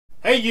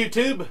Hey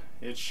YouTube,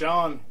 it's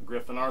Sean,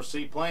 Griffin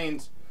RC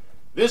Planes.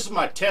 This is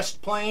my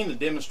test plane, the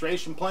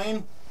demonstration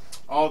plane.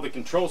 All the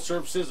control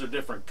surfaces are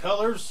different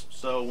colors,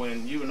 so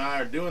when you and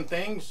I are doing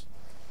things,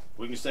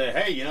 we can say,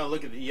 hey, you know,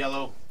 look at the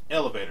yellow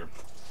elevator.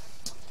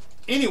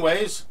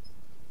 Anyways,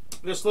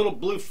 this little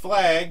blue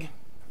flag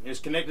is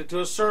connected to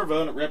a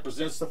servo and it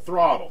represents the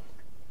throttle.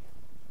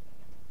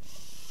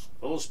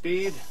 Full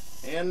speed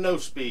and no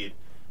speed.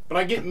 But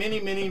I get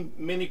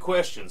many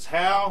questions.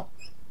 How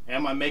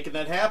am I making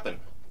that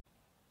happen?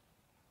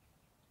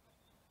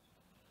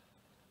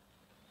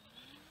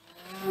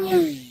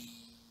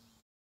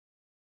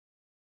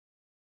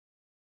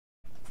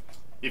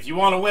 If you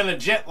want to win a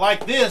jet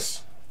like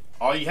this,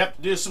 all you have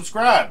to do is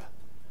subscribe.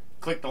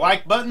 Click the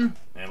like button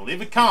and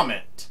leave a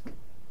comment.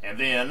 And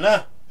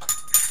then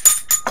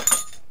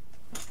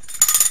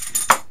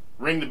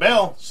ring the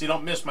bell so you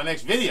don't miss my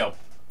next video.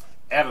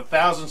 At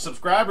 1,000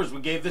 subscribers,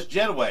 we gave this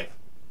jet away.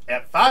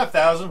 At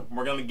 5,000,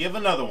 we're going to give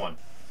another one.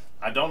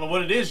 I don't know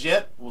what it is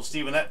yet. We'll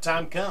see when that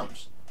time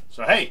comes.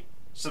 So hey,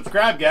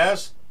 subscribe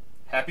guys.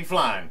 Happy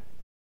flying.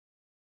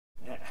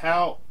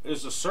 How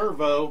is the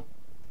servo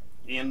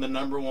in the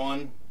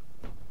 #1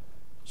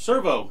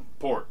 servo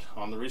port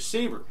on the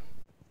receiver?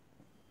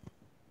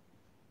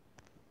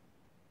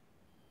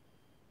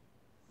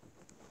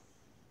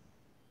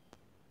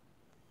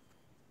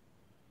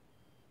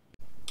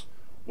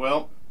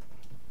 Well,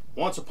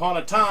 once upon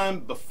a time,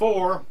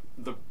 before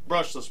the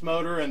brushless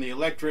motor and the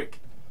electric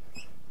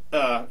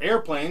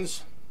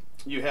airplanes,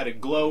 you had a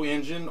glow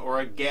engine or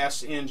a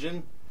gas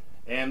engine,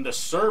 and the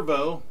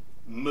servo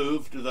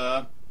moved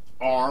the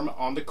arm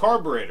on the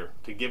carburetor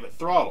to give it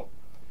throttle,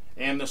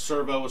 and the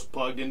servo was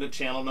plugged into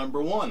channel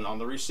 #1 on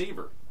the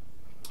receiver,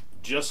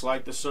 just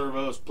like the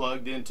servo is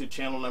plugged into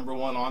channel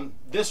 #1 on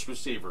this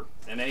receiver,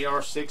 an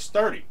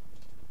AR630.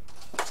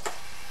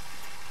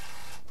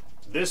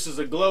 This is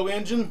a glow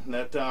engine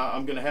that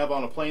I'm going to have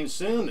on a plane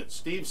soon that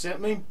Steve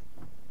sent me,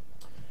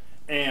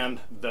 and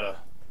the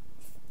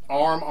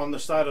arm on the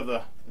side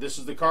of this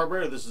is the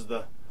carburetor, this is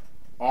the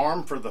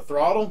arm for the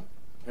throttle.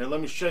 Here,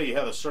 let me show you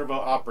how the servo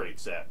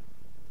operates that.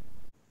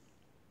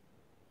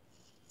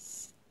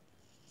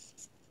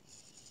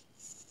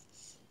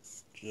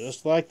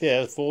 Just like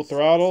that, full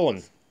throttle,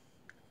 and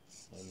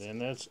then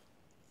that's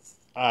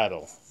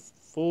idle.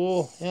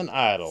 Full and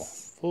idle.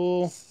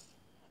 Full,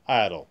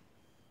 idle.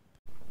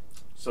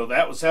 So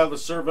that was how the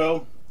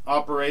servo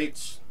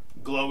operates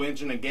glow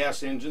engine and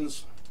gas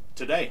engines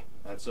today.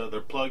 That's they're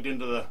plugged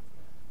into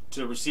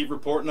to receiver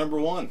port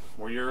 #1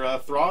 where your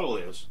throttle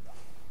is.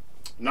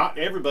 Not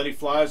everybody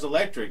flies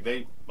electric.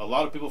 A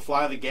lot of people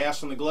fly the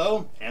gas and the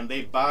glow, and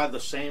they buy the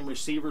same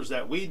receivers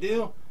that we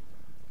do,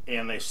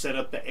 and they set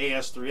up the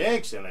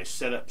AS3X and they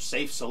set up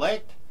Safe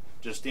Select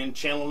just in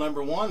channel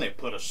 #1. They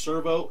put a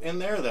servo in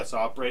there that's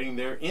operating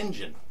their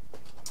engine.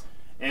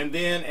 And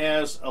then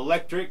as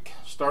electric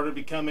started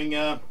becoming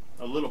a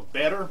little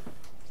better,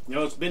 you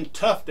know, it's been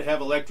tough to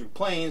have electric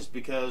planes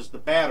because the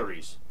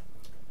batteries,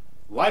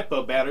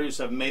 LiPo batteries,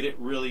 have made it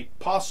really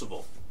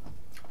possible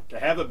to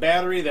have a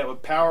battery that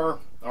would power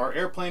our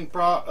airplane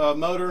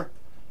motor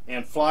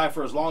and fly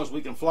for as long as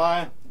we can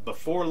fly.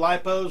 Before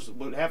LiPos,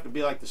 would have to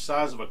be like the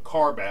size of a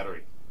car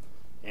battery,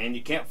 and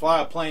you can't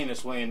fly a plane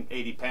that's weighing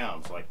 80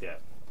 pounds like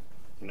that,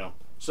 you know.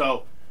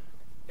 So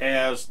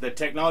as the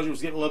technology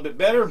was getting a little bit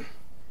better,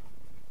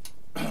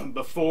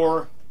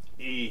 before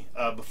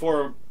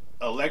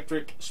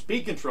electric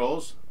speed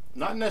controls,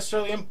 not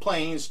necessarily in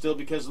planes still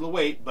because of the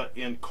weight, but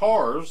in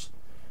cars,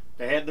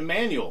 they had the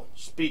manual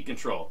speed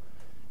control,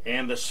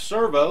 and the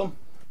servo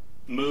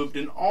moved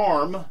an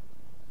arm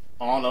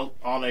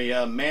on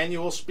a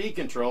manual speed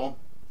control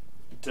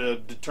to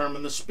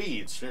determine the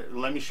speeds. Here,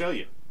 let me show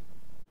you.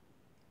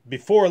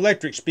 Before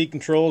electric speed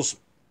controls,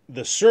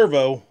 the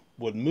servo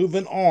would move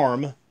an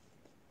arm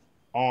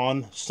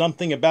on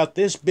something about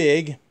this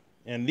big,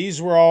 and these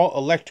were all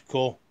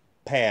electrical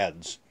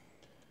pads.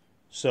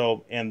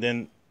 So, and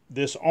then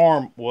this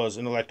arm was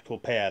an electrical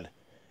pad,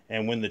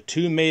 and when the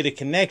two made a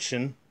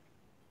connection,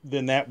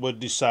 then that would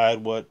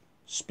decide what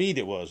speed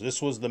it was.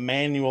 This was the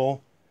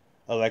manual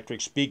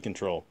electric speed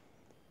control.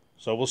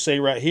 So we'll say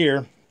right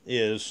here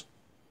is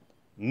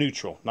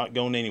neutral, not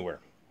going anywhere,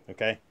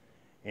 okay?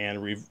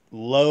 And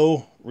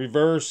low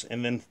reverse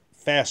and then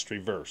fast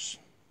reverse.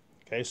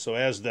 Okay, so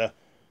as the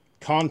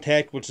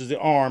contact, which is the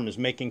arm, is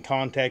making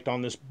contact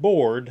on this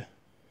board,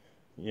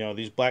 you know,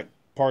 these black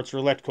parts are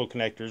electrical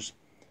connectors,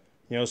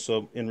 you know,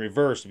 so in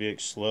reverse, if you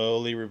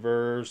slowly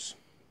reverse,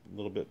 a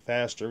little bit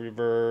faster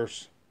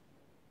reverse,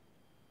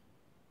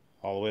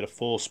 all the way to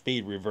full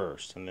speed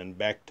reverse, and then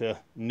back to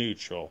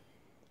neutral,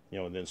 you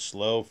know, and then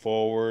slow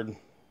forward,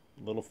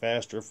 a little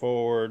faster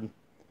forward.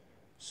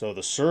 So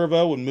the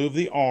servo would move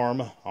the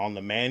arm on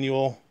the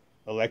manual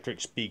electric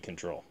speed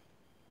control.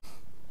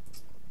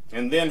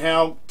 And then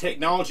how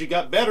technology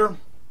got better,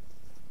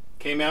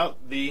 came out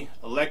the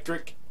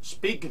electric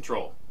speed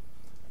control.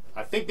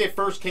 I think they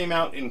first came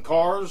out in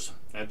cars,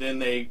 and then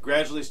they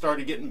gradually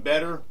started getting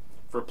better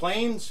for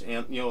planes,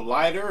 and you know,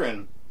 lighter,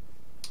 and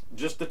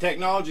just the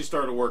technology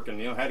started working.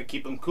 You know, how to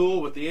keep them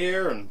cool with the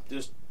air and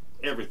just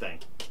everything.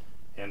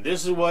 And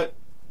this is what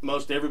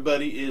most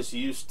everybody is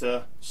used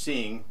to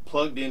seeing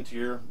plugged into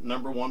your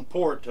 #1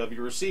 port of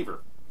your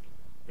receiver.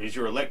 Is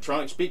your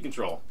electronic speed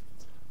control.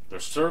 The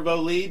servo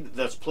lead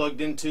that's plugged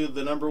into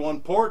the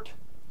 #1 port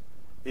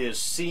is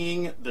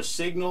seeing the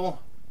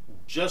signal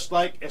just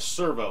like a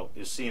servo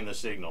is seeing the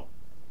signal.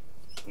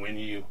 When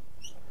you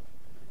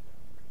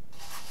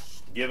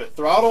give it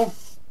throttle,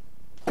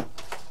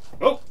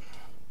 oh,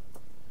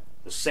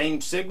 the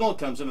same signal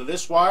comes into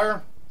this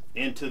wire,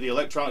 into the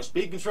electronic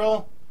speed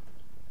control,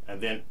 and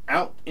then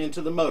out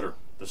into the motor.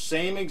 The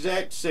same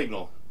exact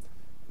signal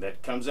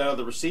that comes out of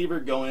the receiver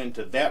going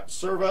into that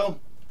servo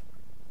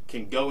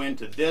can go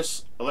into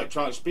this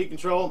electronic speed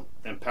control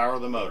and power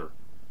the motor.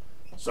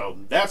 So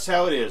that's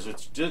how it is.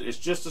 It's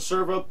just a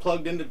servo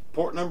plugged into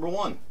port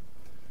 #1.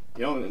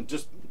 You know, and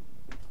just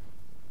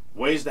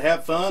ways to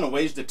have fun and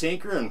ways to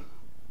tinker. And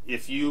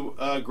if you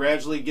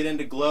gradually get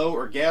into glow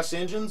or gas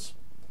engines,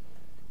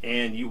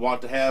 and you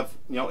want to have,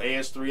 you know,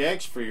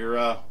 AS3X for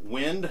your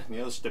wind, you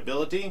know,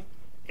 stability,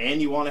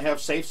 and you want to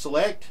have safe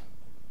select,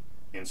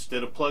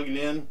 instead of plugging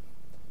in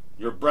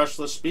your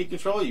brushless speed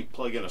control, you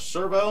plug in a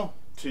servo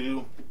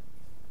to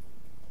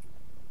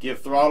give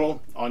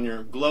throttle on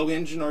your glow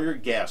engine or your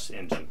gas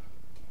engine.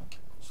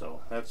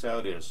 So that's how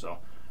it is. So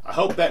I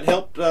hope that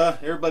helped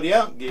everybody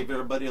out, gave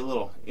everybody a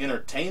little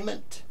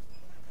entertainment.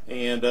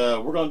 And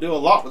we're going to do a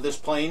lot with this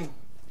plane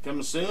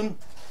coming soon,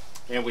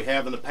 and we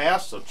have in the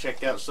past, so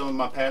check out some of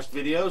my past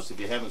videos if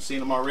you haven't seen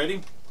them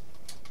already.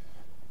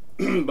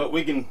 But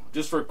we can,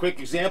 just for a quick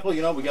example,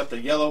 you know, we got the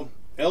yellow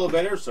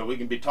elevator, so we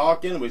can be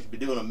talking, we could be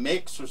doing a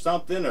mix or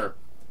something, or,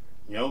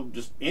 you know,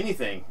 just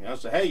anything. You know,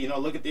 so hey, you know,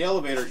 look at the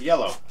elevator,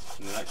 yellow,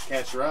 and then that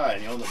catch your eye,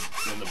 you know,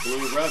 and the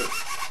blue rudder,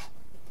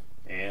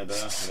 and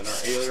then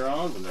our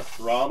ailerons and the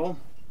throttle,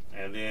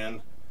 and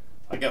then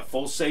I got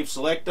full safe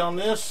select on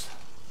this.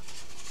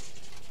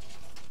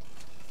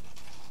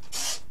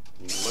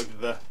 You can look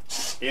at the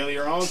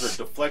ailerons are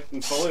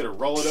deflecting fully to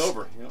roll it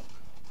over. You know,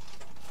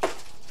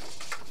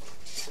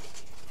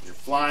 you're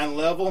flying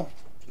level.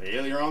 The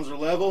ailerons are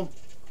level.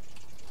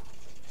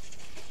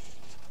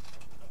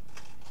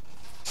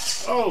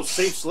 Oh,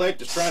 safe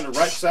select is trying to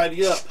right side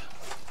you up.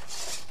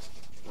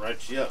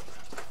 Right you up.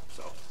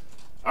 So,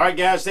 all right,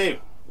 guys. Hey,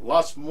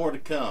 lots more to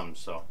come.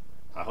 So,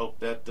 I hope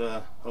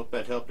that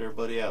helped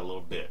everybody out a little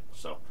bit.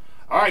 So,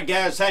 all right,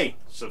 guys. Hey,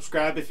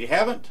 subscribe if you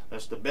haven't.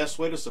 That's the best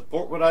way to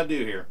support what I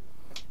do here.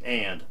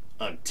 And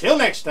until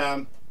next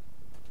time,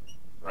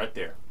 right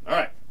there. All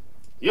right,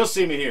 you'll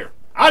see me here.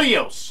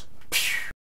 Adios.